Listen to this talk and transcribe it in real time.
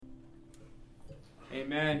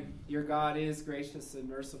Amen. Your God is gracious and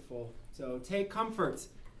merciful. So take comfort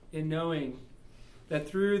in knowing that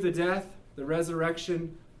through the death, the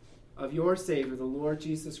resurrection of your Savior, the Lord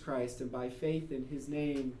Jesus Christ, and by faith in his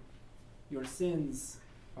name, your sins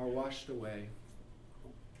are washed away.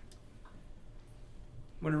 I'm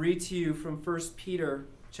going to read to you from 1 Peter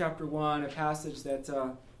chapter 1, a passage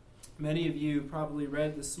that many of you probably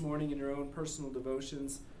read this morning in your own personal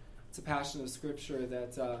devotions. It's a passage of Scripture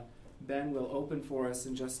that Ben will open for us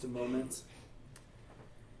in just a moment.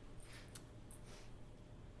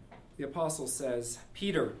 The apostle says,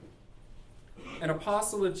 Peter, an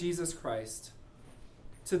apostle of Jesus Christ,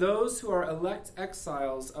 to those who are elect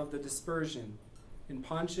exiles of the dispersion in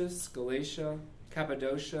Pontus, Galatia,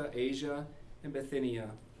 Cappadocia, Asia, and Bithynia,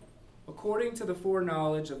 according to the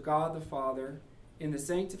foreknowledge of God the Father, in the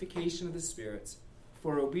sanctification of the Spirit,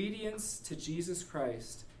 for obedience to Jesus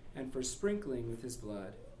Christ, and for sprinkling with his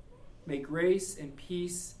blood. May grace and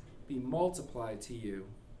peace be multiplied to you.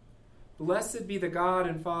 Blessed be the God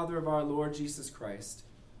and Father of our Lord Jesus Christ.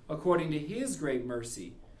 According to his great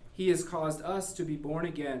mercy, he has caused us to be born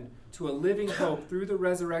again to a living hope through the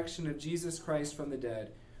resurrection of Jesus Christ from the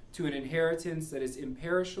dead, to an inheritance that is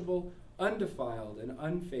imperishable, undefiled, and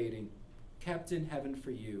unfading, kept in heaven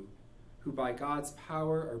for you, who by God's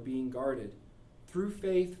power are being guarded through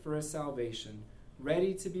faith for a salvation,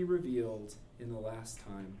 ready to be revealed in the last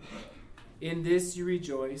time. In this you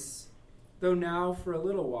rejoice, though now for a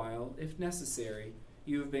little while, if necessary,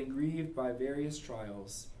 you have been grieved by various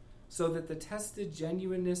trials, so that the tested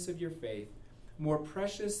genuineness of your faith, more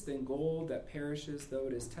precious than gold that perishes though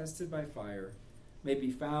it is tested by fire, may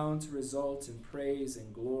be found to result in praise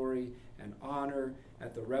and glory and honor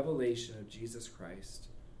at the revelation of Jesus Christ.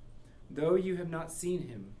 Though you have not seen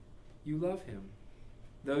him, you love him.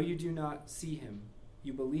 Though you do not see him,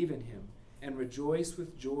 you believe in him, and rejoice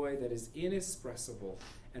with joy that is inexpressible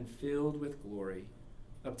and filled with glory,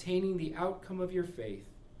 obtaining the outcome of your faith,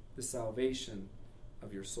 the salvation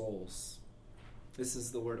of your souls. This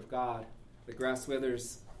is the word of God. The grass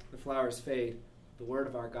withers, the flowers fade. The word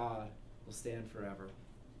of our God will stand forever.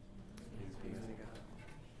 Thanks be to God.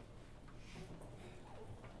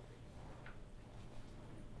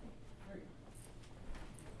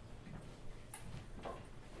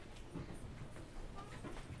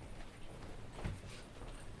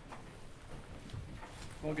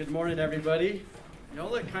 Well, good morning, everybody.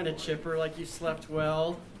 Y'all look kind of chipper, like you slept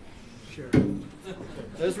well. Sure.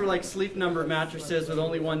 Those were like sleep number mattresses with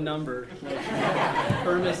only one number, like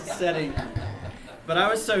firmest setting. But I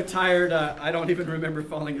was so tired, I don't even remember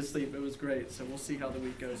falling asleep. It was great, so we'll see how the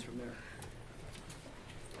week goes from there.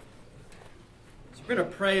 So we're going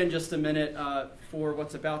to pray in just a minute for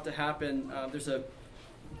what's about to happen.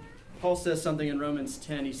 Paul says something in Romans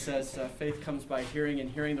 10. He says, faith comes by hearing, and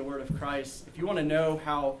hearing the word of Christ. If you want to know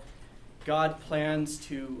how God plans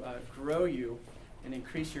to grow you and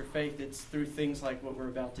increase your faith, it's through things like what we're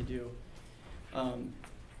about to do.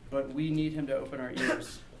 But we need him to open our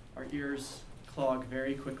ears. Our ears clog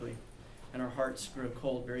very quickly, and our hearts grow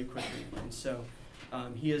cold very quickly. And so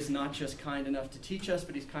he is not just kind enough to teach us,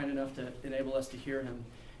 but he's kind enough to enable us to hear him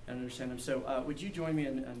and understand him. So would you join me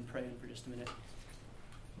in praying for just a minute?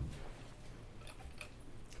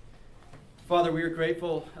 Father, we are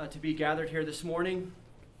grateful to be gathered here this morning.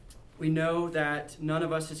 We know that none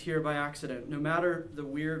of us is here by accident. No matter the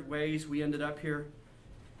weird ways we ended up here,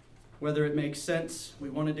 whether it makes sense, we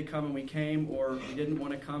wanted to come and we came, or we didn't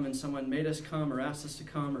want to come and someone made us come or asked us to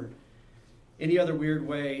come, or any other weird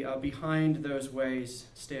way, behind those ways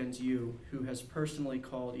stands you, who has personally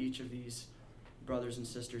called each of these brothers and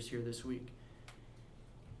sisters here this week.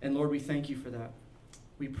 And Lord, we thank you for that.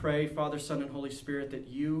 We pray, Father, Son, and Holy Spirit, that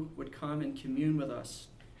you would come and commune with us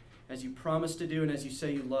as you promised to do and as you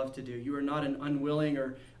say you love to do. You are not an unwilling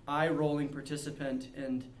or eye-rolling participant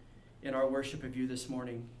in our worship of you this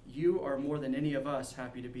morning. You are more than any of us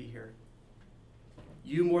happy to be here.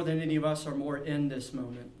 You more than any of us are more in this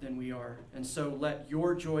moment than we are. And so let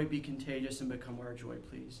your joy be contagious and become our joy,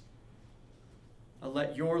 please.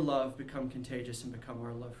 Let your love become contagious and become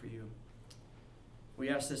our love for you. We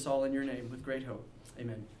ask this all in your name with great hope.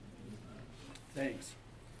 Amen. Thanks.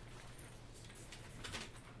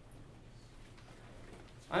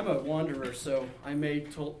 I'm a wanderer, so I may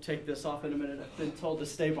take this off in a minute. I've been told to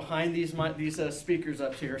stay behind these speakers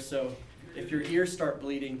up here, so if your ears start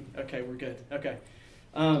bleeding, okay, we're good. Okay.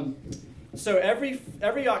 So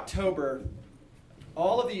every October,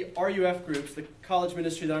 all of the RUF groups, the college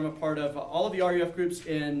ministry that I'm a part of, all of the RUF groups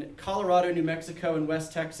in Colorado, New Mexico, and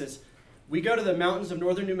West Texas, we go to the mountains of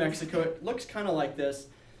northern New Mexico. It looks kind of like this,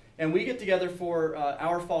 and we get together for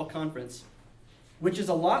our fall conference. which is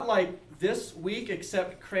a lot like this week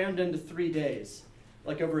except crammed into 3 days,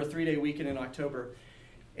 like over a 3-day weekend in October.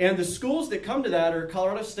 And the schools that come to that are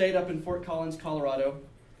Colorado State up in Fort Collins, Colorado,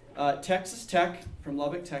 Texas Tech from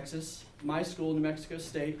Lubbock, Texas, my school, New Mexico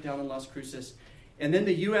State, down in Las Cruces, and then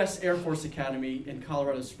the U.S. Air Force Academy in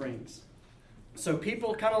Colorado Springs. So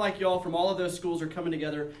people kind of like y'all from all of those schools are coming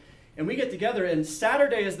together, and we get together, and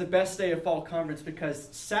Saturday is the best day of fall conference because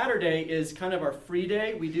Saturday is kind of our free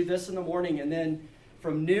day. We do this in the morning, and then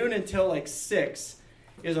from noon until like 6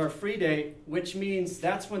 is our free day, which means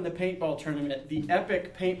that's when the paintball tournament, the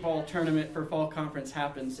epic paintball tournament for fall conference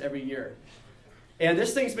happens every year. And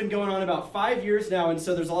this thing's been going on about 5 years now, and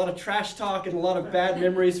so there's a lot of trash talk and a lot of bad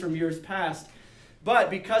memories from years past. But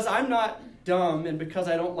because I'm not dumb and because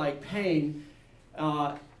I don't like pain,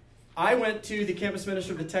 I went to the campus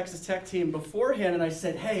minister of the Texas Tech team beforehand, and I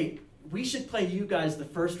said, hey, we should play you guys the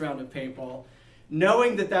first round of paintball,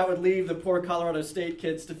 knowing that that would leave the poor Colorado State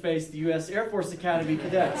kids to face the U.S. Air Force Academy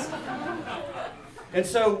cadets. And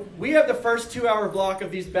so we have the first 2-hour block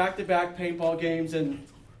of these back-to-back paintball games, and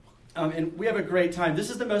we have a great time. This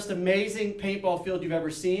is the most amazing paintball field you've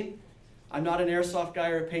ever seen. I'm not an airsoft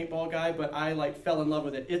guy or a paintball guy, but I fell in love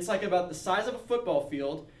with it. It's like about the size of a football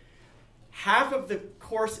field. Half of the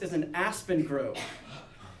course is an aspen grove.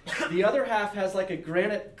 The other half has like a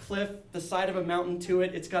granite cliff, the side of a mountain to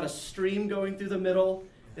it. It's got a stream going through the middle.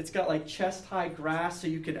 It's got like chest-high grass so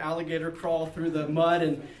you can alligator crawl through the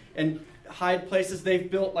mud and hide places. They've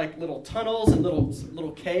built like little tunnels and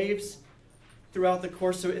little caves throughout the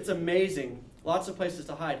course, so it's amazing. Lots of places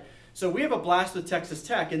to hide. So we have a blast with Texas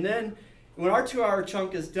Tech, and then when our 2-hour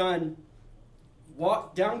chunk is done,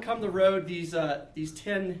 down come the road these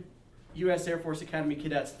 10 U.S. Air Force Academy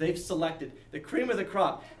cadets. They've selected the cream of the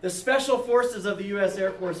crop, the special forces of the U.S.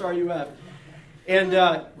 Air Force RUF. And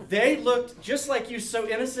they looked just like you, so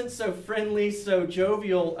innocent, so friendly, so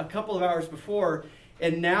jovial a couple of hours before,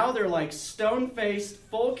 and now they're like stone-faced,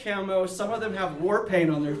 full camo. Some of them have war paint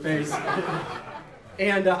on their face.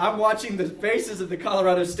 And I'm watching the faces of the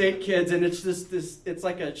Colorado State kids, and it's just it's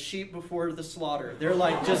like a sheep before the slaughter. They're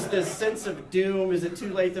like just this sense of doom. Is it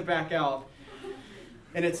too late to back out?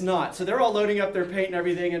 And it's not. So they're all loading up their paint and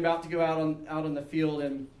everything and about to go out on the field.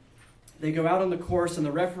 And they go out on the course, and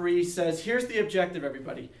the referee says, here's the objective,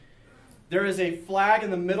 everybody. There is a flag in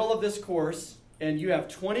the middle of this course, and you have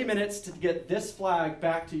 20 minutes to get this flag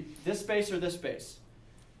back to this base or this base.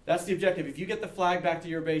 That's the objective. If you get the flag back to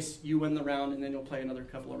your base, you win the round, and then you'll play another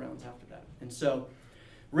couple of rounds after that. And so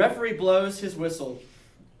referee blows his whistle,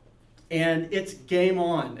 and it's game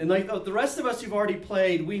on. And like the rest of us who've already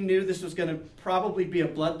played, we knew this was going to probably be a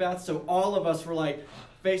bloodbath, so all of us were like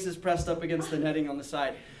faces pressed up against the netting on the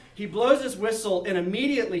side. He blows his whistle, and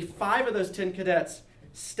immediately 5 of those 10 cadets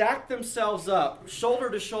stack themselves up shoulder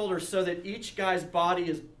to shoulder so that each guy's body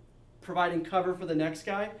is providing cover for the next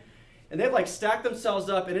guy. And they've like stacked themselves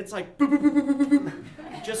up, and it's like boop, boop, boop, boop, boop,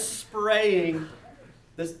 boop, just spraying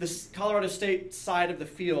this Colorado State side of the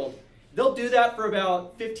field. They'll do that for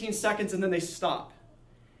about 15 seconds, and then they stop.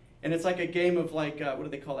 And it's like a game of like, what do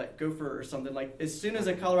they call that, gopher or something. Like as soon as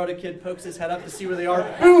a Colorado kid pokes his head up to see where they are,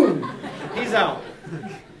 boom, he's out.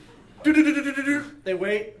 They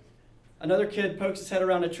wait. Another kid pokes his head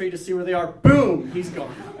around a tree to see where they are, boom, he's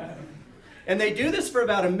gone. And they do this for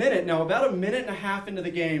about a minute. Now, about a minute and a half into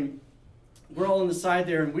the game, we're all on the side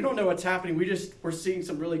there, and we don't know what's happening. We're seeing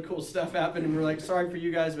some really cool stuff happen, and we're like, sorry for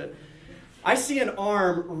you guys, but I see an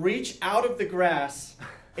arm reach out of the grass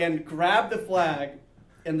and grab the flag,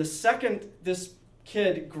 and the second this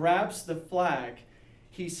kid grabs the flag,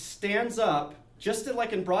 he stands up, just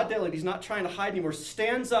like in broad daylight, he's not trying to hide anymore,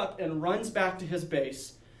 stands up and runs back to his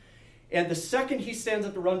base. And the second he stands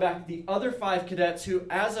up to run back, the other 5 cadets, who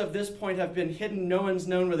as of this point have been hidden, no one's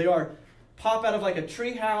known where they are, pop out of like a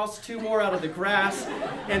tree house, 2 more out of the grass,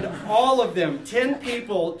 and all of them, 10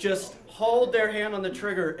 people, just hold their hand on the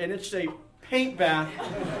trigger, and it's a paint bath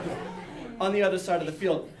on the other side of the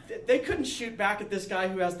field. They couldn't shoot back at this guy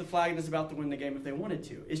who has the flag and is about to win the game if they wanted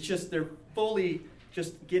to. It's just they're fully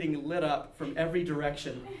just getting lit up from every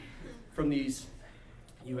direction from these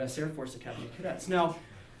U.S. Air Force Academy cadets. Now,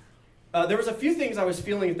 there was a few things I was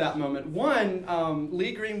feeling at that moment. One,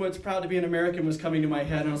 Lee Greenwood's Proud to be an American was coming to my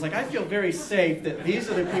head, and I was like, I feel very safe that these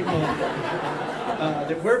are the people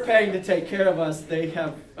that we're paying to take care of us. They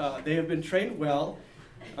have been trained well.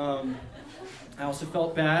 I also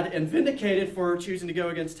felt bad and vindicated for choosing to go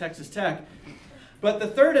against Texas Tech. But the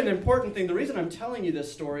third and important thing, the reason I'm telling you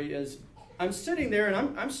this story is I'm sitting there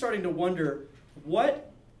and I'm starting to wonder,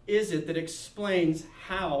 what is it that explains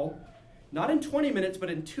how, not in 20 minutes, but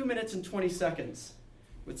in 2 minutes and 20 seconds,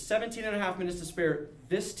 with 17 and a half minutes to spare,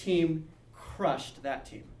 this team crushed that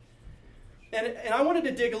team. And I wanted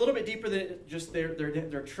to dig a little bit deeper than just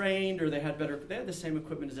they're trained or they had the same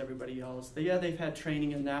equipment as everybody else. They've had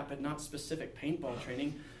training in that, but not specific paintball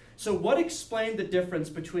training. So what explained the difference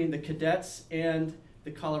between the cadets and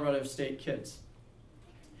the Colorado State kids?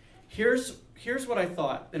 Here's what I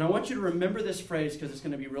thought, and I want you to remember this phrase because it's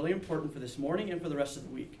going to be really important for this morning and for the rest of the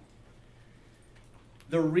week.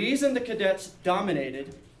 The reason the cadets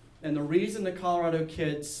dominated and the reason the Colorado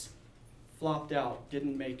kids flopped out,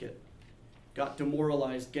 didn't make it, got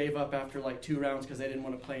demoralized, gave up after like 2 rounds because they didn't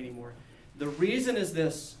want to play anymore. The reason is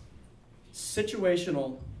this: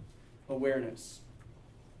 situational awareness.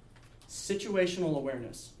 Situational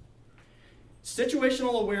awareness.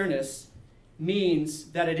 Situational awareness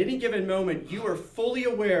means that at any given moment you are fully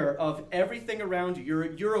aware of everything around you.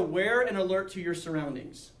 You're aware and alert to your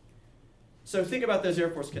surroundings. So think about those Air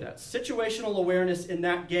Force cadets. Situational awareness in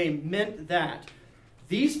that game meant that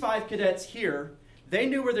these 5 cadets here, they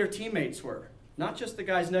knew where their teammates were, not just the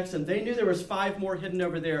guys next to them. They knew there was 5 more hidden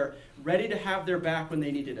over there, ready to have their back when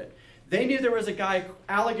they needed it. They knew there was a guy,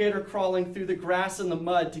 alligator crawling through the grass and the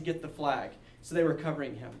mud to get the flag, so they were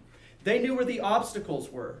covering him. They knew where the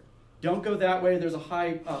obstacles were. Don't go that way, there's a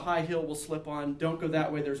high hill we'll slip on. Don't go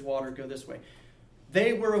that way, there's water, go this way.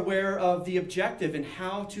 They were aware of the objective and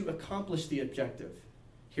how to accomplish the objective.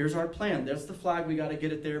 Here's our plan. There's the flag, we got to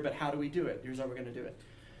get it there, but how do we do it? Here's how we're going to do it.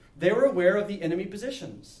 They were aware of the enemy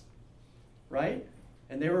positions, right?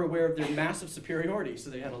 And they were aware of their massive superiority, so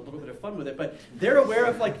they had a little bit of fun with it. But they're aware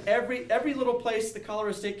of like every little place the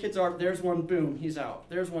Colorado State kids are. There's one, boom, he's out.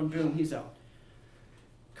 There's one, boom, he's out.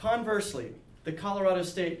 Conversely, the Colorado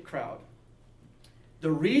State crowd,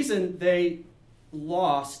 the reason they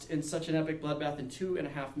lost in such an epic bloodbath in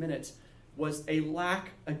 2.5 minutes was a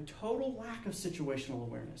total lack of situational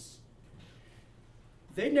awareness.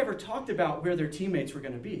 They never talked about where their teammates were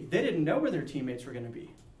going to be. They didn't know where their teammates were going to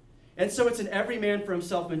be. And so it's an every man for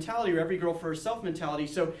himself mentality or every girl for herself mentality.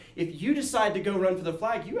 So if you decide to go run for the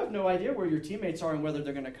flag, you have no idea where your teammates are and whether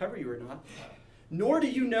they're going to cover you or not. Nor do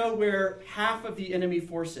you know where half of the enemy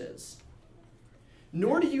force is.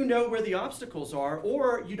 Nor do you know where the obstacles are,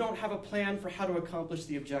 or you don't have a plan for how to accomplish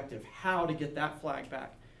the objective, how to get that flag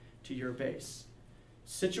back to your base.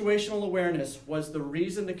 Situational awareness was the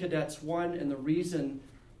reason the cadets won and the reason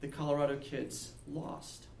the Colorado kids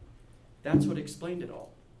lost. That's what explained it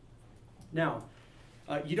all. Now,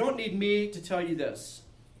 you don't need me to tell you this.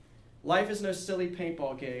 Life is no silly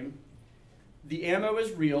paintball game. The ammo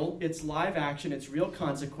is real. It's live action. It's real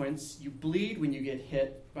consequence. You bleed when you get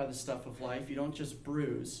hit by the stuff of life. You don't just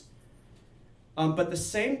bruise. But the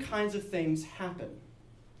same kinds of things happen.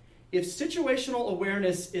 If situational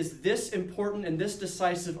awareness is this important and this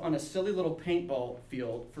decisive on a silly little paintball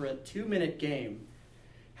field for a 2-minute game,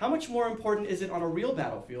 how much more important is it on a real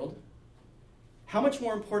battlefield? How much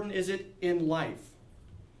more important is it in life?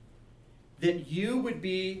 That you would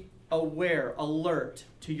be aware, alert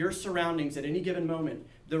to your surroundings at any given moment,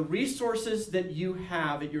 the resources that you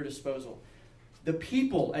have at your disposal, the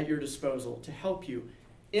people at your disposal to help you,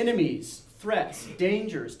 enemies, threats,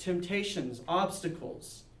 dangers, temptations,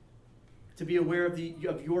 obstacles, to be aware of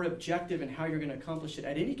your objective and how you're going to accomplish it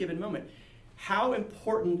at any given moment. How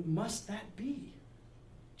important must that be?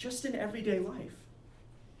 Just in everyday life.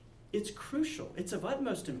 It's crucial. It's of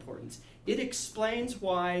utmost importance. It explains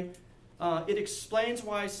why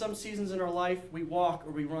some seasons in our life we walk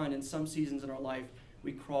or we run, and some seasons in our life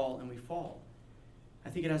we crawl and we fall. I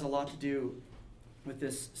think it has a lot to do with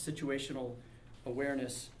this situational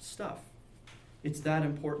awareness stuff. It's that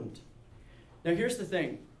important. Now here's the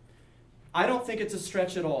thing. I don't think it's a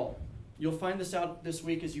stretch at all. You'll find this out this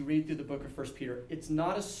week as you read through the book of 1 Peter. It's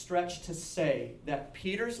not a stretch to say that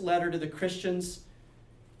Peter's letter to the Christians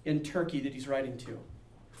in Turkey that he's writing to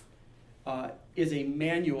is a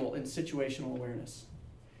manual in situational awareness.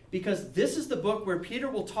 Because this is the book where Peter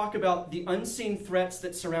will talk about the unseen threats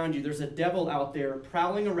that surround you. There's a devil out there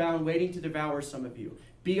prowling around waiting to devour some of you.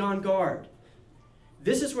 Be on guard.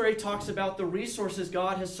 This is where he talks about the resources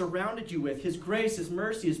God has surrounded you with. His grace, His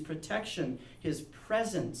mercy, His protection, His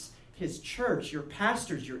presence, His church, your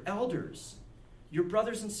pastors, your elders, your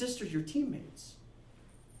brothers and sisters, your teammates.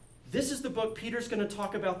 This is the book Peter's going to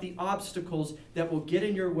talk about the obstacles that will get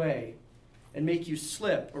in your way and make you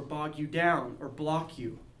slip or bog you down or block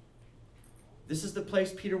you. This is the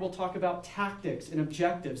place Peter will talk about tactics and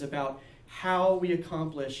objectives, about how we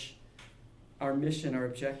accomplish our mission, our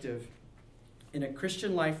objective, in a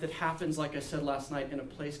Christian life that happens, like I said last night, in a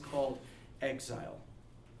place called exile.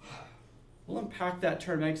 We'll unpack that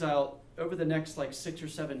term exile over the next 6 or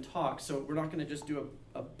 7 talks, so we're not going to just do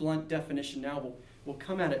a blunt definition now. We'll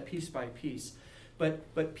come at it piece by piece.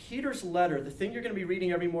 But Peter's letter, the thing you're going to be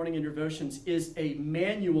reading every morning in your devotions, is a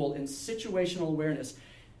manual in situational awareness,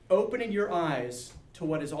 opening your eyes to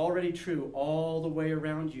what is already true all the way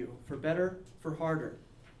around you, for better, for harder.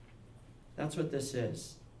 That's what this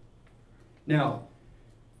is. Now,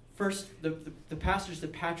 first, the passage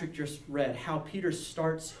that Patrick just read, how Peter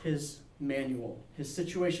starts his manual, his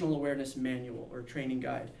situational awareness manual or training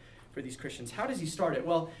guide for these Christians. How does he start it?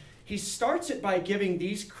 Well, he starts it by giving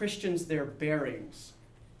these Christians their bearings,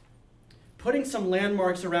 putting some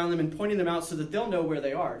landmarks around them and pointing them out so that they'll know where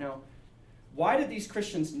they are. Now, why did these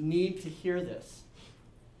Christians need to hear this?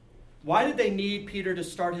 Why did they need Peter to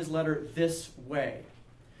start his letter this way?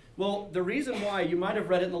 Well, the reason why, you might have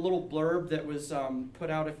read it in the little blurb that was put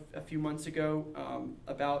out a few months ago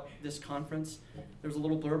about this conference. There was a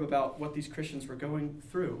little blurb about what these Christians were going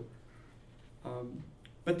through.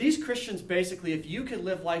 But these Christians, basically, if you could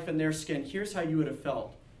live life in their skin, here's how you would have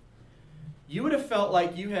felt. You would have felt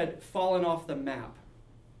like you had fallen off the map.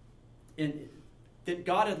 And that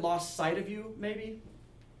God had lost sight of you, maybe.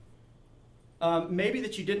 Maybe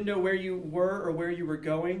that you didn't know where you were or where you were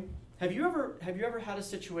going. Have you ever had a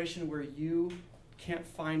situation where you can't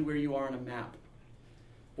find where you are on a map?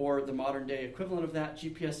 Or the modern day equivalent of that,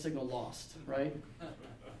 GPS signal lost, right?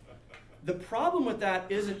 The problem with that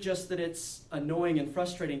isn't just that it's annoying and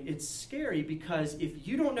frustrating. It's scary because if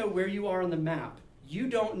you don't know where you are on the map, you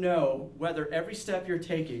don't know whether every step you're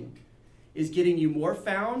taking is getting you more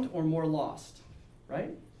found or more lost,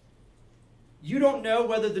 right? You don't know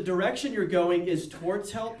whether the direction you're going is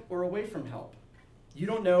towards help or away from help. You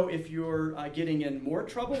don't know if you're getting in more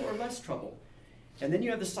trouble or less trouble. And then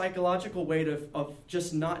you have the psychological weight of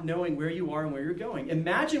just not knowing where you are and where you're going.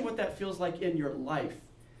 Imagine what that feels like in your life.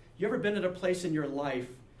 You ever been at a place in your life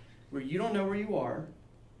where you don't know where you are?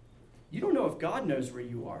 You don't know if God knows where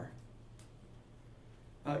you are.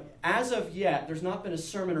 As of yet, there's not been a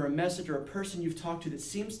sermon or a message or a person you've talked to that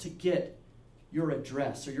seems to get your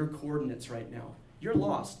address or your coordinates right now. You're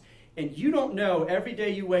lost. And you don't know every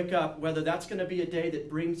day you wake up whether that's going to be a day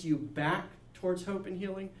that brings you back towards hope and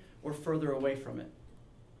healing or further away from it.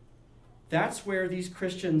 That's where these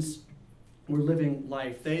Christians were living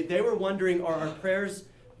life. They were wondering, are our prayers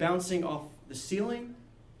bouncing off the ceiling?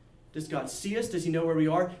 Does God see us? Does he know where we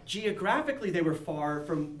are? Geographically, they were far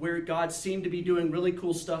from where God seemed to be doing really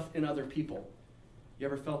cool stuff in other people. You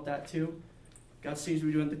ever felt that too? God seems to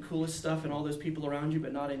be doing the coolest stuff in all those people around you,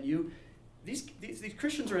 but not in you. These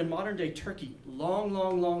Christians are in modern-day Turkey,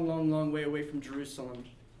 long way away from Jerusalem.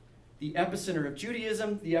 The epicenter of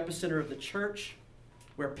Judaism, the epicenter of the church,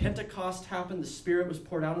 where Pentecost happened, the Spirit was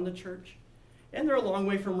poured out on the church. And they're a long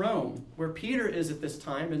way from Rome, where Peter is at this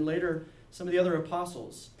time, and later some of the other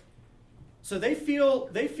apostles. So they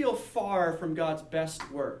feel far from God's best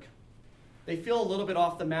work. They feel a little bit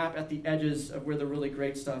off the map at the edges of where the really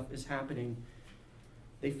great stuff is happening.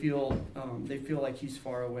 They feel like he's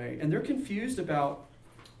far away. And they're confused about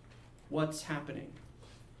what's happening.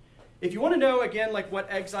 If you want to know, again, like what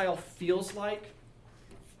exile feels like,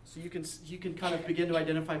 so you can kind of begin to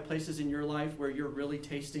identify places in your life where you're really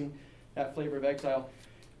tasting that flavor of exile.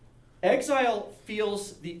 Exile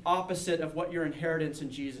feels the opposite of what your inheritance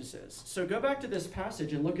in Jesus is. So go back to this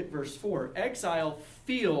passage and look at verse 4. Exile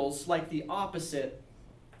feels like the opposite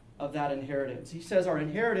of that inheritance. He says our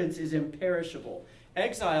inheritance is imperishable.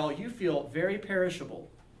 Exile, you feel very perishable.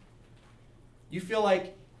 You feel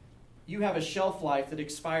like you have a shelf life that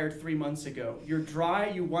expired 3 months ago. You're dry,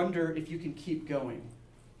 you wonder if you can keep going.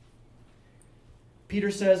 Peter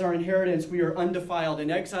says our inheritance, we are undefiled. In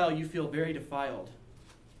exile, you feel very defiled.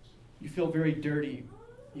 You feel very dirty.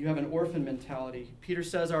 You have an orphan mentality. Peter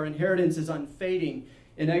says our inheritance is unfading.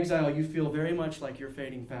 In exile, you feel very much like you're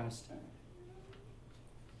fading fast.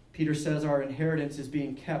 Peter says our inheritance is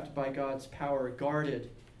being kept by God's power, guarded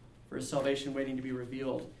for his salvation waiting to be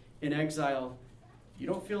revealed. In exile, you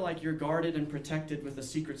don't feel like you're guarded and protected with a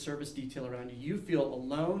Secret Service detail around you. You feel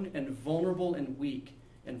alone and vulnerable and weak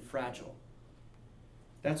and fragile.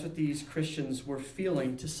 That's what these Christians were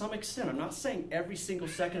feeling to some extent. I'm not saying every single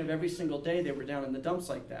second of every single day they were down in the dumps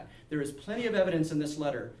like that. There is plenty of evidence in this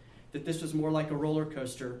letter that this was more like a roller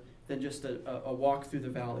coaster than just a walk through the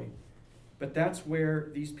valley. But that's where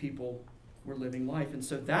these people were living life. And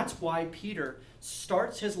so that's why Peter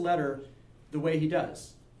starts his letter the way he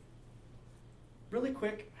does. Really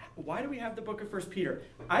quick, why do we have the book of 1 Peter?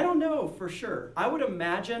 I don't know for sure. I would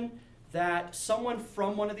imagine that someone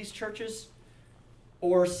from one of these churches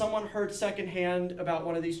or someone heard secondhand about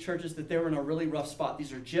one of these churches that they were in a really rough spot.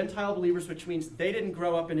 These are Gentile believers, which means they didn't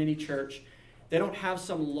grow up in any church. They don't have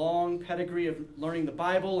some long pedigree of learning the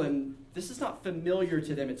Bible, and this is not familiar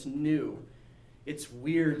to them. It's new. It's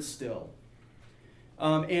weird still.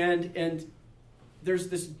 And there's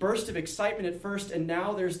this burst of excitement at first, and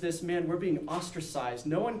now there's this, man, we're being ostracized.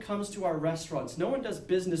 No one comes to our restaurants. No one does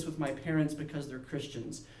business with my parents because they're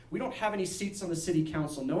Christians. We don't have any seats on the city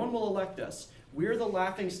council. No one will elect us. We're the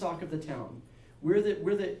laughingstock of the town. We're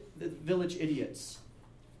the village idiots.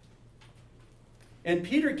 And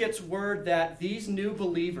Peter gets word that these new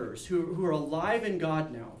believers who are alive in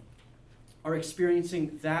God now are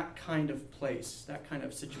experiencing that kind of place, that kind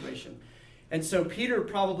of situation. And so Peter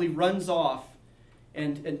probably runs off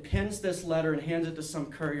and pens this letter and hands it to some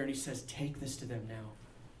courier, and he says, take this to them now.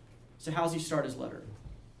 So how's he start his letter?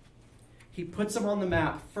 He puts them on the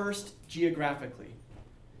map, first geographically.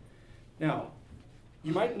 Now,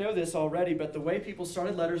 you might know this already, but the way people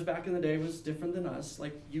started letters back in the day was different than us.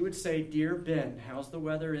 Like, you would say, Dear Ben, how's the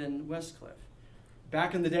weather in Westcliff?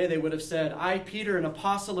 Back in the day, they would have said, I, Peter, an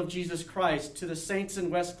apostle of Jesus Christ, to the saints in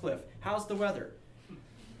Westcliff, how's the weather?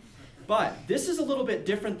 But this is a little bit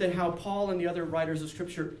different than how Paul and the other writers of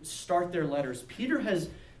Scripture start their letters. Peter has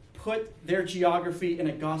put their geography in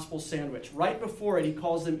a gospel sandwich. Right before it, he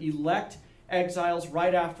calls them elect exiles.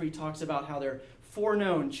 Right after, he talks about how they're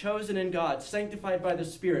foreknown, chosen in God, sanctified by the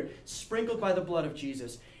Spirit, sprinkled by the blood of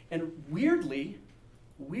Jesus. And weirdly,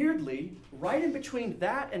 right in between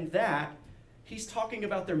that and that, he's talking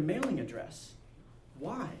about their mailing address.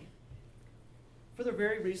 Why? For the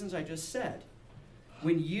very reasons I just said.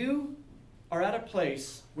 When you are at a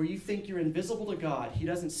place where you think you're invisible to God, he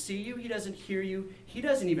doesn't see you, he doesn't hear you, he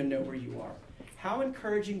doesn't even know where you are. How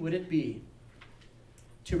encouraging would it be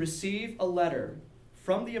to receive a letter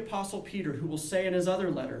from the Apostle Peter, who will say in his other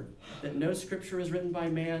letter that no scripture is written by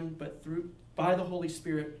man, but by the Holy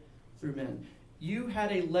Spirit through men. You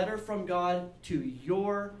had a letter from God to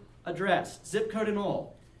your address, zip code and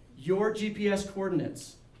all, your GPS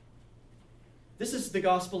coordinates. This is the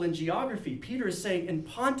gospel in geography. Peter is saying in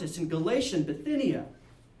Pontus, in Galatia, in Bithynia.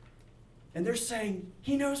 And they're saying,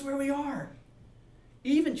 he knows where we are.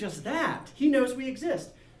 Even just that, he knows we exist.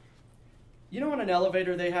 You know, on an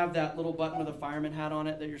elevator, they have that little button with a fireman hat on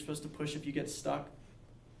it that you're supposed to push if you get stuck.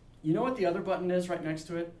 You know what the other button is right next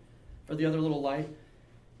to it? Or the other little light?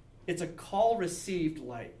 It's a call received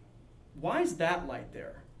light. Why is that light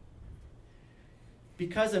there?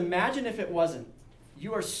 Because imagine if it wasn't.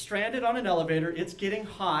 You are stranded on an elevator, it's getting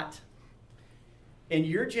hot, and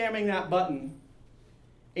you're jamming that button,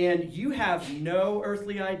 and you have no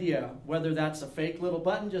earthly idea whether that's a fake little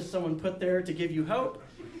button just someone put there to give you hope.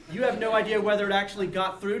 You have no idea whether it actually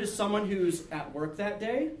got through to someone who's at work that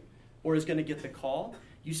day or is going to get the call.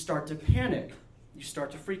 You start to panic. You start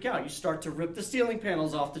to freak out. You start to rip the ceiling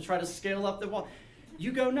panels off to try to scale up the wall.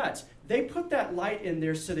 You go nuts. They put that light in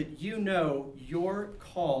there so that you know your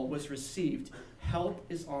call was received. Help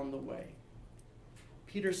is on the way.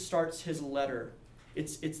 Peter starts his letter.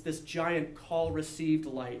 It's this giant call received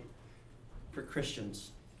light for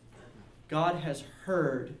Christians. God has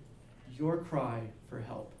heard your cry for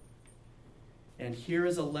help. And here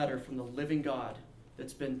is a letter from the living God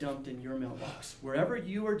that's been dumped in your mailbox. Wherever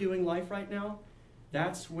you are doing life right now,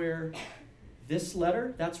 that's where this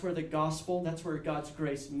letter, that's where the gospel, that's where God's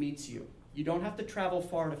grace meets you. You don't have to travel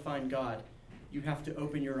far to find God. You have to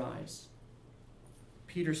open your eyes.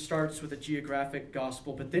 Peter starts with a geographic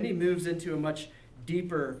gospel, but then he moves into a much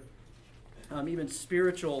deeper, even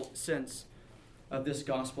spiritual sense of this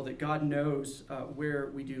gospel, that God knows where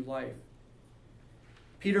we do life.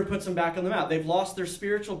 Peter puts them back on the map. They've lost their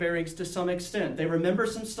spiritual bearings to some extent. They remember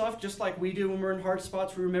some stuff just like we do when we're in hard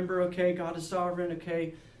spots. We remember, okay, God is sovereign,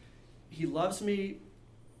 okay, he loves me.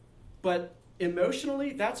 But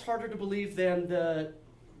emotionally, that's harder to believe than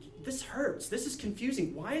this hurts. This is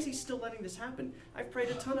confusing. Why is he still letting this happen? I've prayed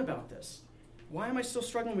a ton about this. Why am I still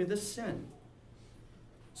struggling with this sin?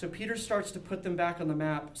 So Peter starts to put them back on the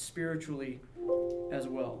map spiritually as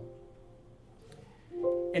well.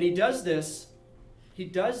 And he does this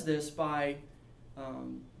by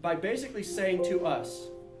basically saying to us,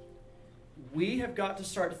 we have got to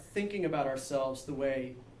start thinking about ourselves the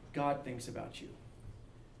way God thinks about you.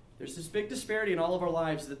 There's this big disparity in all of our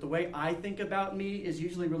lives that the way I think about me is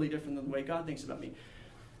usually really different than the way God thinks about me.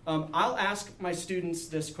 I'll ask my students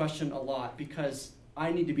this question a lot because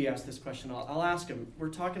I need to be asked this question. I'll ask them, we're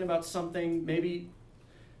talking about something, maybe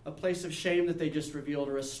a place of shame that they just revealed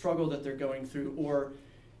or a struggle that they're going through or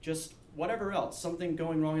just whatever else, something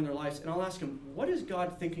going wrong in their lives. And I'll ask them, what is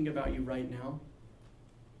God thinking about you right now?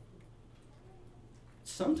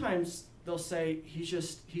 Sometimes they'll say,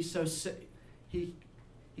 he's so sick. He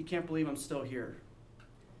can't believe I'm still here.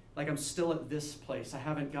 Like I'm still at this place. I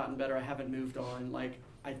haven't gotten better. I haven't moved on. Like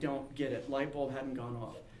I don't get it. Light bulb hadn't gone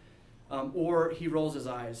off. Or he rolls his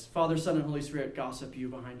eyes. Father, Son, and Holy Spirit gossip you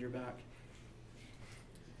behind your back.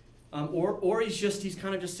 Or he's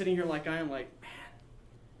kind of just sitting here like I am, like,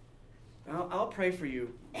 man, I'll pray for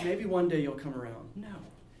you. Maybe one day you'll come around. No.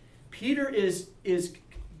 Peter is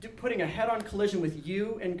putting a head-on collision with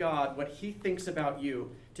you and God, what he thinks about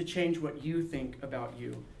you, to change what you think about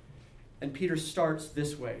you. And Peter starts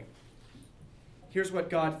this way. Here's what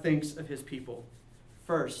God thinks of his people.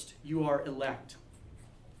 First, you are elect.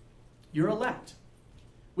 You're elect,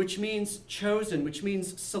 which means chosen, which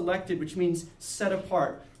means selected, which means set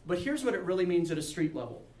apart. But here's what it really means at a street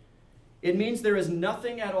level. It means there is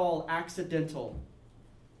nothing at all accidental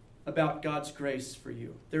about God's grace for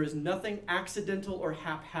you. There is nothing accidental or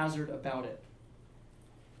haphazard about it.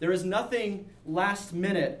 There is nothing last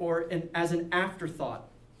minute or as an afterthought.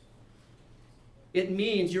 It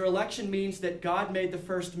means, your election means that God made the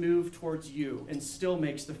first move towards you and still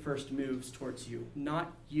makes the first moves towards you,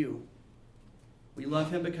 not you. We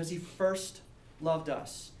love him because he first loved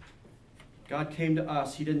us. God came to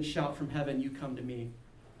us. He didn't shout from heaven, "You come to me."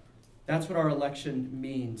 That's what our election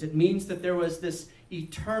means. It means that there was this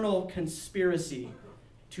eternal conspiracy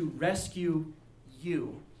to rescue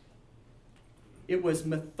you. It was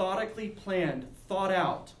methodically planned, thought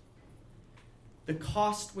out. The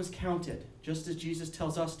cost was counted, just as Jesus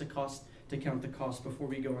tells us to count the cost before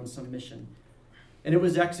we go on some mission. And it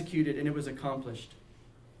was executed and it was accomplished,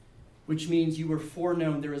 which means you were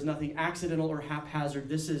foreknown. There is nothing accidental or haphazard.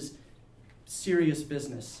 This is serious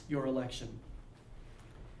business, your election.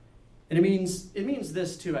 And it means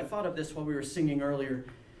this too. I thought of this while we were singing earlier.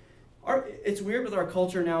 It's weird with our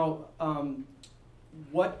culture now,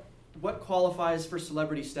 what qualifies for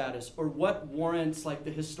celebrity status, or what warrants, like,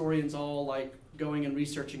 the historians all like going and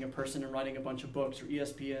researching a person and writing a bunch of books, or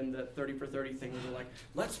ESPN, the 30 for 30 thing, where they're like,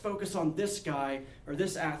 let's focus on this guy or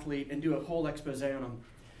this athlete and do a whole expose on him.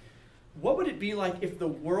 What would it be like if the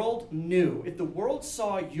world knew, if the world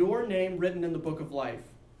saw your name written in the book of life,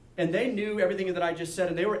 and they knew everything that I just said,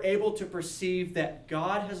 and they were able to perceive that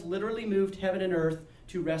God has literally moved heaven and earth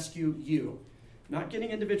to rescue you? Not getting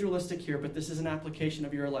individualistic here, but this is an application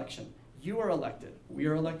of your election. You are elected. We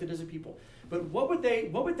are elected as a people. But what would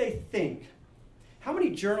they think? How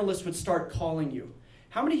many journalists would start calling you?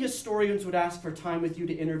 How many historians would ask for time with you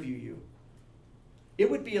to interview you?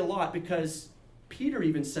 It would be a lot, because Peter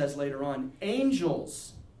even says later on,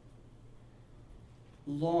 angels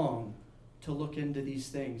long to look into these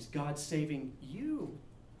things. God saving you,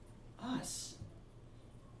 us.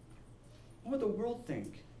 What would the world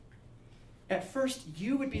think? At first,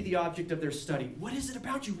 you would be the object of their study. What is it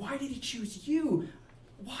about you? Why did he choose you?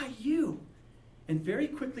 Why you? And very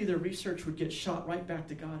quickly, their research would get shot right back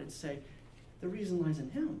to God and say, the reason lies in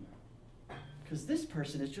him. Because this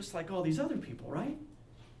person is just like all these other people, right?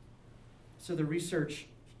 So the research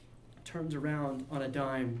turns around on a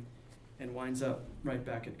dime and winds up right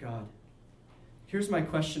back at God. Here's my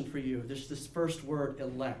question for you. There's this first word,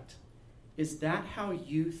 elect. Is that how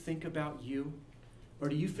you think about you? Or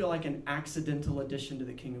do you feel like an accidental addition to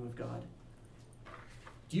the kingdom of God?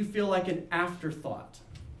 Do you feel like an afterthought?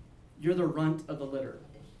 You're the runt of the litter.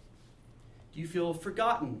 Do you feel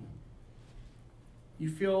forgotten? You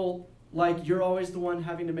feel like you're always the one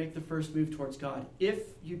having to make the first move towards God? If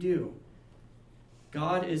you do,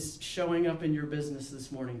 God is showing up in your business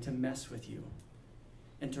this morning to mess with you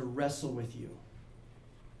and to wrestle with you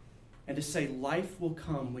and to say life will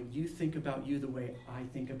come when you think about you the way I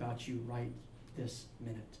think about you right this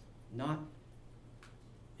minute. Not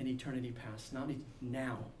in eternity past, not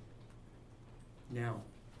now. Now.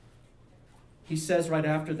 He says right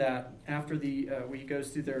after that, after when he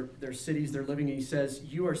goes through their cities they're living in, he says,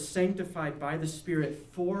 you are sanctified by the Spirit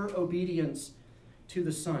for obedience to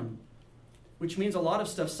the Son. Which means a lot of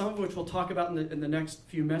stuff, some of which we'll talk about in the next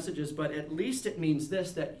few messages, but at least it means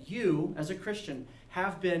this, that you, as a Christian,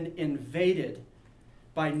 have been invaded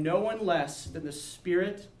by no one less than the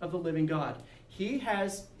Spirit of the living God. He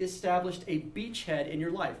has established a beachhead in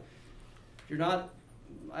your life. You're not,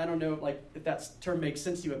 I don't know, like, if that term makes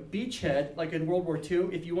sense to you. A beachhead, like in World War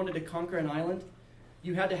II, if you wanted to conquer an island,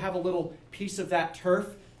 you had to have a little piece of that turf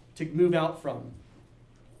to move out from.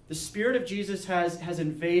 The Spirit of Jesus has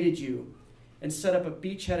invaded you and set up a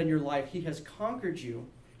beachhead in your life. He has conquered you.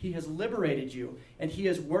 He has liberated you. And he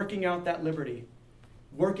is working out that liberty,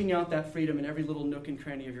 working out that freedom in every little nook and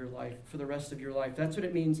cranny of your life for the rest of your life. That's what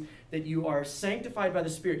it means that you are sanctified by the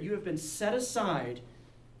Spirit. You have been set aside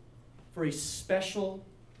for a special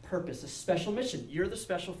purpose, a special mission. You're the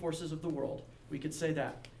special forces of the world. We could say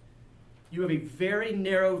that. You have a very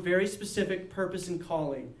narrow, very specific purpose and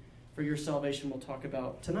calling for your salvation we'll talk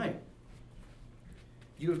about tonight.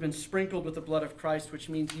 You have been sprinkled with the blood of Christ, which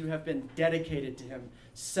means you have been dedicated to him,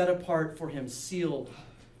 set apart for him, sealed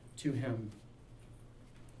to him.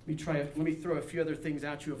 Let me throw a few other things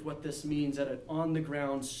at you of what this means at an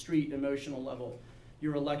on-the-ground, street, emotional level.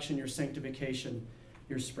 Your election, your sanctification,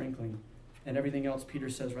 your sprinkling, and everything else Peter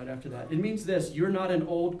says right after that. It means this: you're not an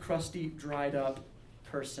old, crusty, dried-up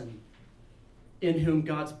person in whom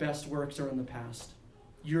God's best works are in the past.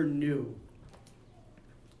 You're new.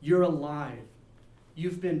 You're alive.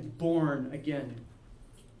 You've been born again.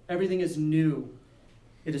 Everything is new.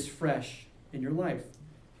 It is fresh in your life.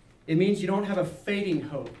 It means you don't have a fading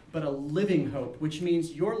hope, but a living hope, which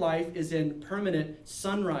means your life is in permanent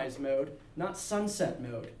sunrise mode, not sunset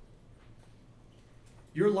mode.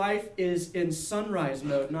 Your life is in sunrise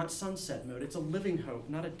mode, not sunset mode. It's a living hope,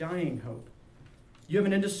 not a dying hope. You have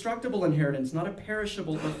an indestructible inheritance, not a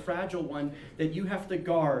perishable or fragile one that you have to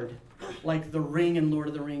guard, like the ring in Lord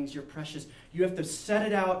of the Rings. You're precious. You have to set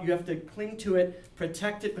it out. You have to cling to it,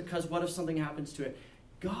 protect it, because what if something happens to it?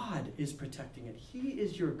 God is protecting it. He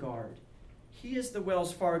is your guard. He is the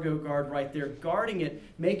Wells Fargo guard right there, guarding it,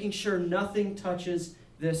 making sure nothing touches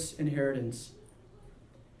this inheritance.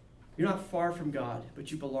 You're not far from God,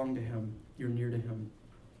 but you belong to Him. You're near to Him.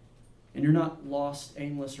 And you're not lost,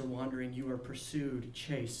 aimless, or wandering. You are pursued,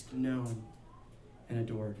 chased, known, and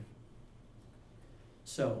adored.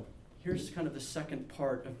 So, here's kind of the second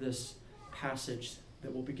part of this passage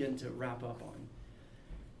that we'll begin to wrap up on.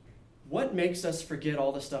 What makes us forget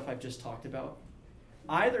all the stuff I've just talked about?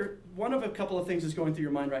 Either, one of a couple of things is going through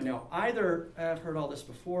your mind right now. Either, I've heard all this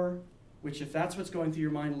before, which if that's what's going through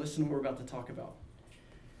your mind, listen to what we're about to talk about.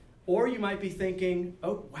 Or you might be thinking,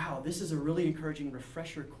 oh, wow, this is a really encouraging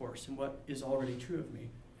refresher course in what is already true of me.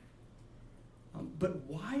 But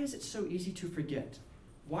why is it so easy to forget?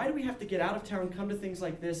 Why do we have to get out of town, come to things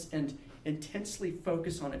like this, and intensely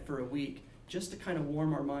focus on it for a week just to kind of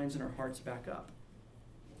warm our minds and our hearts back up?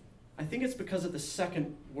 I think it's because of the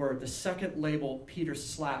second word, the second label Peter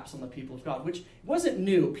slaps on the people of God, which wasn't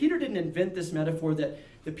new. Peter didn't invent this metaphor that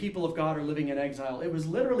the people of God are living in exile. It was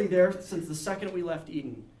literally there since the second we left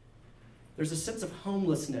Eden. There's a sense of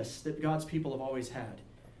homelessness that God's people have always had.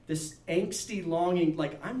 This angsty longing,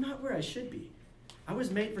 like, I'm not where I should be. I was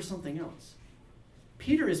made for something else.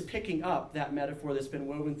 Peter is picking up that metaphor that's been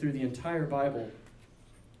woven through the entire Bible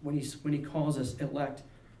when he calls us elect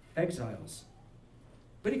exiles.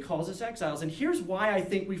 But he calls us exiles. And here's why I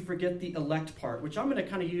think we forget the elect part, which I'm going to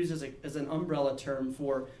kind of use as an umbrella term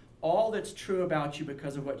for all that's true about you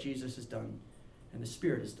because of what Jesus has done, and the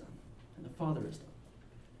Spirit has done, and the Father has done.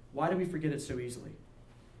 Why do we forget it so easily?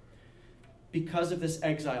 Because of this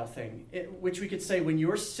exile thing, which we could say when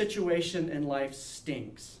your situation in life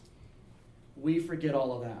stinks, we forget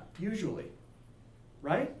all of that, usually.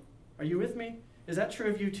 Right? Are you with me? Is that true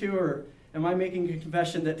of you too, or am I making a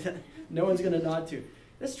confession that no one's going to nod to?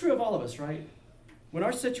 That's true of all of us, right? When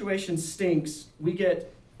our situation stinks, we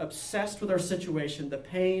get obsessed with our situation, the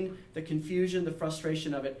pain, the confusion, the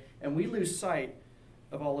frustration of it, and we lose sight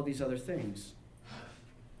of all of these other things.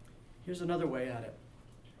 Here's another way at it.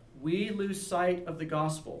 We lose sight of the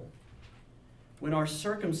gospel when our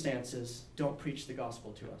circumstances don't preach the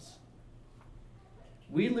gospel to us.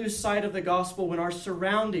 We lose sight of the gospel when our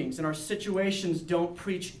surroundings and our situations don't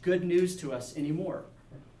preach good news to us anymore.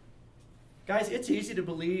 Guys, it's easy to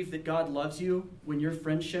believe that God loves you when your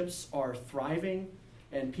friendships are thriving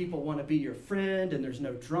and people want to be your friend and there's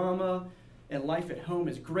no drama and life at home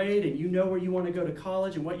is great and you know where you want to go to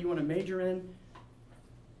college and what you want to major in.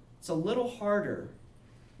 It's a little harder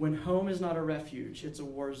when home is not a refuge. It's a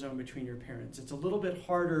war zone between your parents. It's a little bit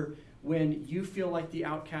harder when you feel like the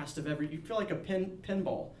outcast of you feel like a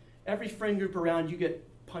pinball. Every friend group around you get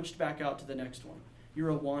punched back out to the next one. You're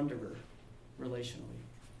a wanderer relationally.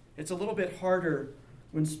 It's a little bit harder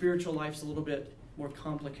when spiritual life's a little bit more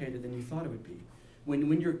complicated than you thought it would be.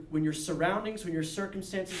 When your surroundings, when your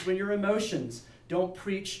circumstances, when your emotions don't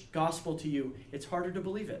preach gospel to you, it's harder to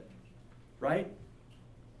believe it, right?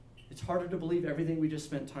 It's harder to believe everything we just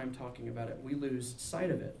spent time talking about it. We lose sight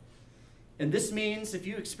of it. And this means, if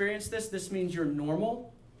you experience this means you're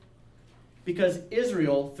normal. Because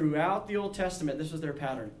Israel, throughout the Old Testament, this was their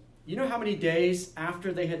pattern. You know how many days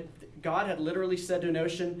after God had literally said to an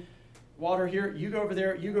ocean, water here, you go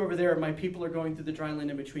over there, my people are going through the dry land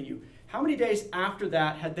in between you. How many days after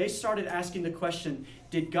that had they started asking the question,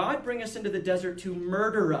 did God bring us into the desert to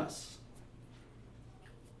murder us?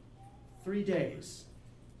 3 days.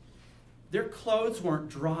 Their clothes weren't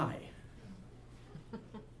dry.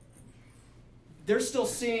 They're still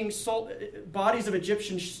seeing bodies of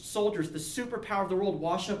Egyptian soldiers, the superpower of the world,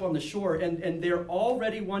 wash up on the shore, and they're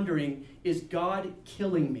already wondering, is God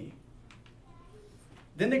killing me?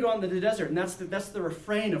 Then they go out into the desert, and that's the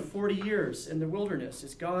refrain of 40 years in the wilderness,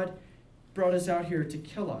 is God brought us out here to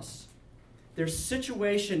kill us. Their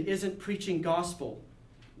situation isn't preaching gospel.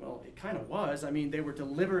 Well, it kind of was. I mean, they were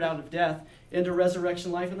delivered out of death into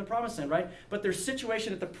resurrection life in the promised land, right? But their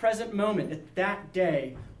situation at the present moment, at that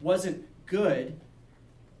day, wasn't good.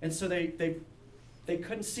 And so they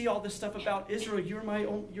couldn't see all this stuff about Israel. You're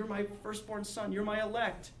my firstborn son. You're my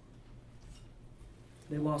elect.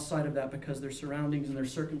 They lost sight of that because their surroundings and their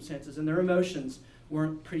circumstances and their emotions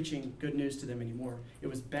weren't preaching good news to them anymore. It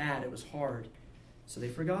was bad. It was hard. So they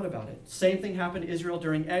forgot about it. Same thing happened to Israel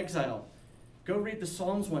during exile. Go read the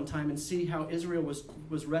Psalms one time and see how Israel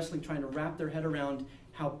was wrestling, trying to wrap their head around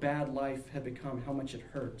how bad life had become, how much it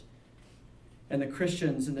hurt. And the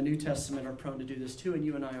Christians in the New Testament are prone to do this too, and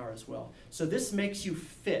you and I are as well. So this makes you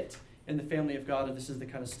fit in the family of God, and this is the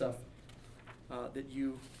kind of stuff that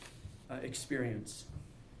you experience.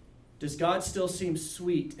 Does God still seem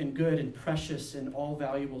sweet and good and precious and all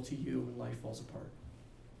valuable to you when life falls apart?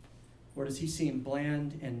 Or does he seem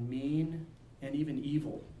bland and mean and even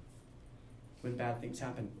evil when bad things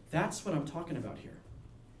happen? That's what I'm talking about here.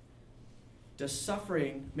 Does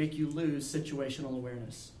suffering make you lose situational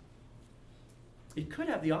awareness? It could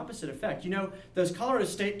have the opposite effect. You know, those Colorado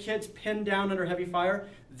State kids pinned down under heavy fire,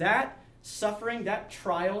 that suffering, that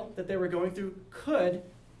trial that they were going through could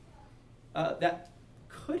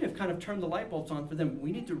have kind of turned the light bulbs on for them.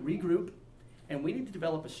 We need to regroup, and we need to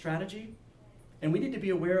develop a strategy, and we need to be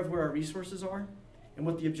aware of where our resources are and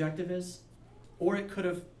what the objective is. Or it could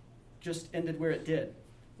have just ended where it did,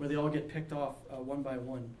 where they all get picked off one by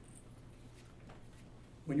one.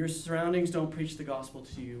 When your surroundings don't preach the gospel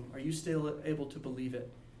to you, are you still able to believe it?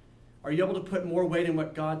 Are you able to put more weight in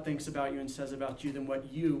what God thinks about you and says about you than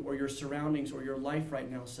what you or your surroundings or your life right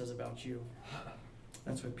now says about you?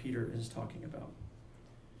 That's what Peter is talking about.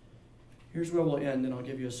 Here's where we'll end, and I'll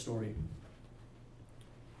give you a story.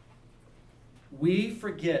 We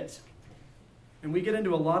forget, and we get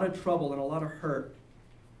into a lot of trouble and a lot of hurt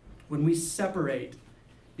when we separate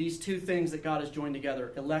these two things that God has joined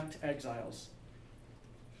together, elect, exiles.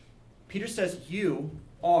 Peter says, you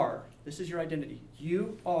are, this is your identity,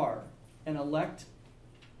 you are an elect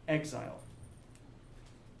exile.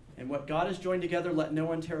 And what God has joined together, let no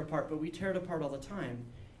one tear apart, but we tear it apart all the time.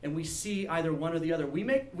 And we see either one or the other. We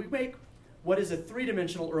make what is a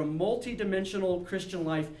three-dimensional or a multi-dimensional Christian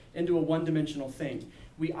life into a one-dimensional thing.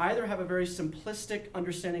 We either have a very simplistic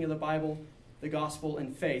understanding of the Bible, the gospel,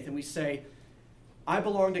 and faith, and we say, I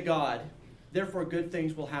belong to God, therefore good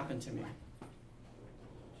things will happen to me.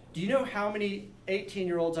 Do you know how many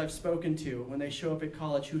 18-year-olds I've spoken to when they show up at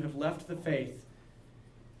college who have left the faith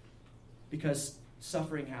because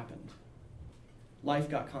suffering happened? Life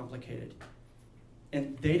got complicated.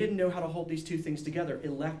 And they didn't know how to hold these two things together,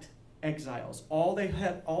 elect, exiles. All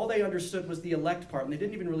they understood was the elect part, and they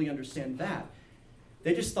didn't even really understand that.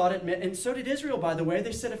 They just thought it meant, and so did Israel, by the way.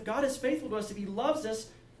 They said, if God is faithful to us, if he loves us,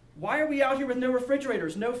 why are we out here with no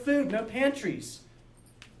refrigerators, no food, no pantries?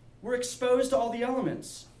 We're exposed to all the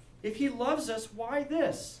elements. If he loves us, why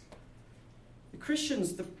this? The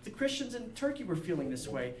Christians in Turkey were feeling this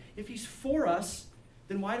way. If he's for us,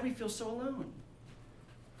 then why do we feel so alone?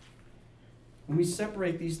 When we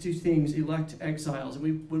separate these two things, elect, exiles,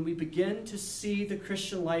 and when we begin to see the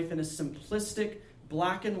Christian life in a simplistic,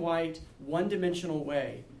 black and white, one-dimensional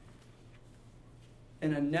way,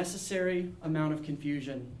 an unnecessary amount of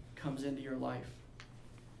confusion comes into your life.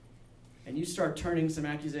 And you start turning some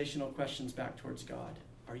accusational questions back towards God.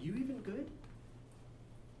 Are you even good?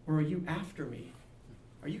 Or are you after me?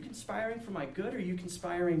 Are you conspiring for my good, or are you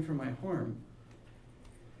conspiring for my harm?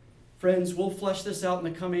 Friends, we'll flesh this out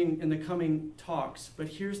in the coming talks, but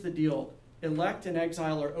here's the deal. Elect and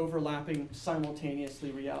exile are overlapping simultaneous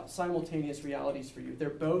realities for you. They're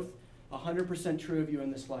both 100% true of you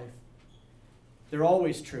in this life. They're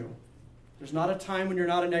always true. There's not a time when you're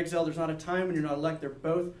not an exile. There's not a time when you're not elect. They're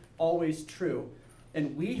both always true.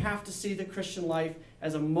 And we have to see the Christian life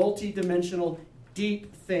as a multi-dimensional,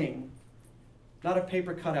 deep thing, not a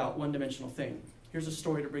paper cutout, one-dimensional thing. Here's a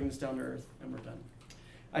story to bring this down to earth, and we're done.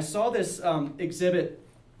 I saw this exhibit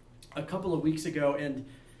a couple of weeks ago, and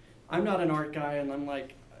I'm not an art guy, and I'm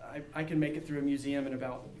like, I can make it through a museum in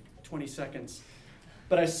about 20 seconds.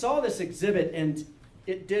 But I saw this exhibit, and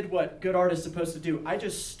it did what good art is supposed to do. I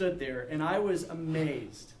just stood there, and I was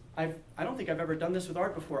amazed. I don't think I've ever done this with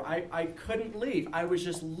art before. I couldn't leave. I was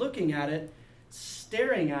just looking at it,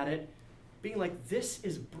 staring at it, being like, this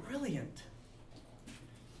is brilliant.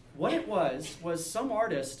 What it was some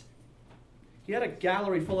artist, he had a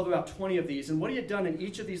gallery full of about 20 of these, and what he had done in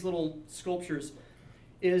each of these little sculptures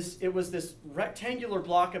is it was this rectangular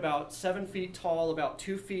block about 7 feet tall, about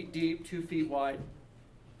 2 feet deep, 2 feet wide.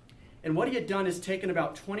 And what he had done is taken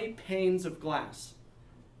about 20 panes of glass,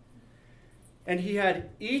 And he had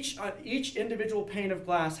each individual pane of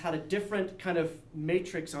glass had a different kind of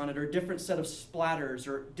matrix on it, or a different set of splatters,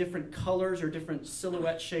 or different colors, or different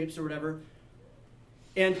silhouette shapes, or whatever.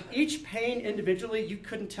 And each pane individually, you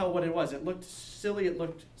couldn't tell what it was. It looked silly, it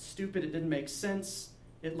looked stupid, it didn't make sense,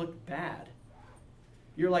 it looked bad.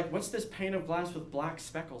 You're like, what's this pane of glass with black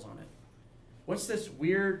speckles on it? What's this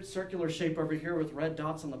weird circular shape over here with red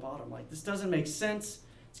dots on the bottom? Like, this doesn't make sense.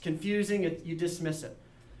 It's confusing. You dismiss it.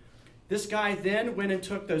 This guy then went and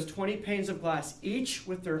took those 20 panes of glass, each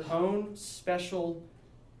with their own special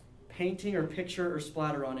painting or picture or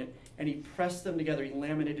splatter on it, and he pressed them together. He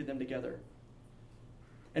laminated them together.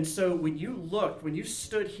 And so when you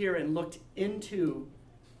stood here and looked into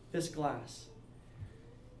this glass,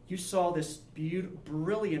 you saw this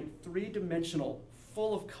brilliant, three-dimensional,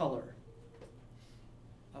 full of color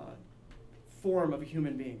form of a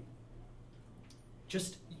human being.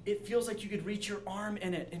 Just, it feels like you could reach your arm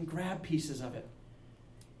in it and grab pieces of it.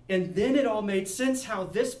 And then it all made sense how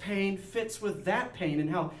this pane fits with that pane,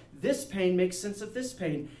 and how this pane makes sense of this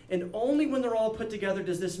pane. And only when they're all put together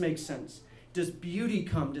does this make sense. Does beauty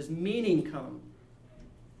come? Does meaning come?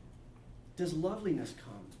 Does loveliness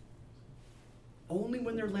come? Only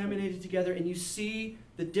when they're laminated together and you see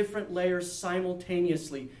the different layers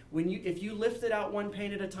simultaneously. If you lifted out one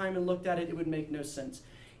pane at a time and looked at it, it would make no sense.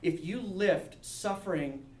 If you lift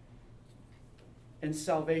suffering and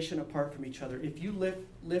salvation apart from each other, if you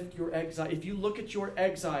lift your exile, if you look at your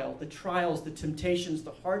exile, the trials, the temptations,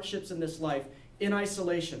 the hardships in this life in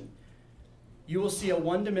isolation, you will see a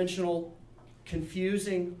one-dimensional,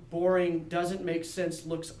 confusing, boring, doesn't make sense,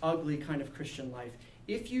 looks ugly kind of Christian life.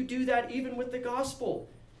 If you do that even with the gospel,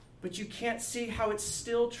 but you can't see how it's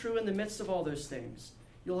still true in the midst of all those things,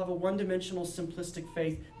 you'll have a one-dimensional, simplistic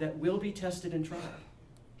faith that will be tested and tried.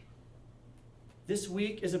 This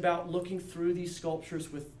week is about looking through these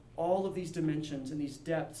sculptures with all of these dimensions and these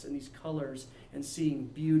depths and these colors and seeing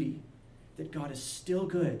beauty, that God is still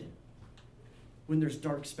good when there's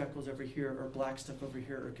dark speckles over here or black stuff over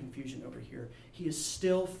here or confusion over here. He is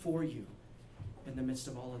still for you in the midst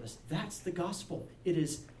of all of this. That's the gospel. It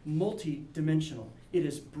is multi-dimensional. It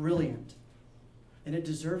is brilliant. And it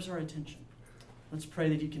deserves our attention. Let's pray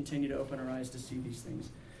that you continue to open our eyes to see these things.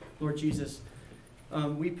 Lord Jesus,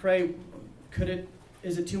 we pray,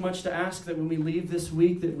 is it too much to ask that when we leave this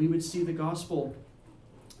week that we would see the gospel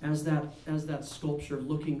as that sculpture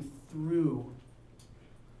looking through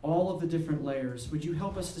all of the different layers? Would you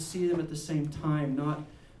help us to see them at the same time, not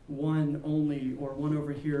one only or one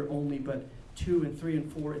over here only, but 2 and 3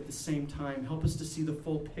 and 4 at the same time? Help us to see the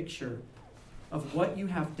full picture of what you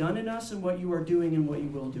have done in us and what you are doing and what you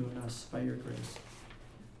will do in us by your grace.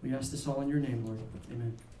 We ask this all in your name, Lord.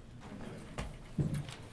 Amen.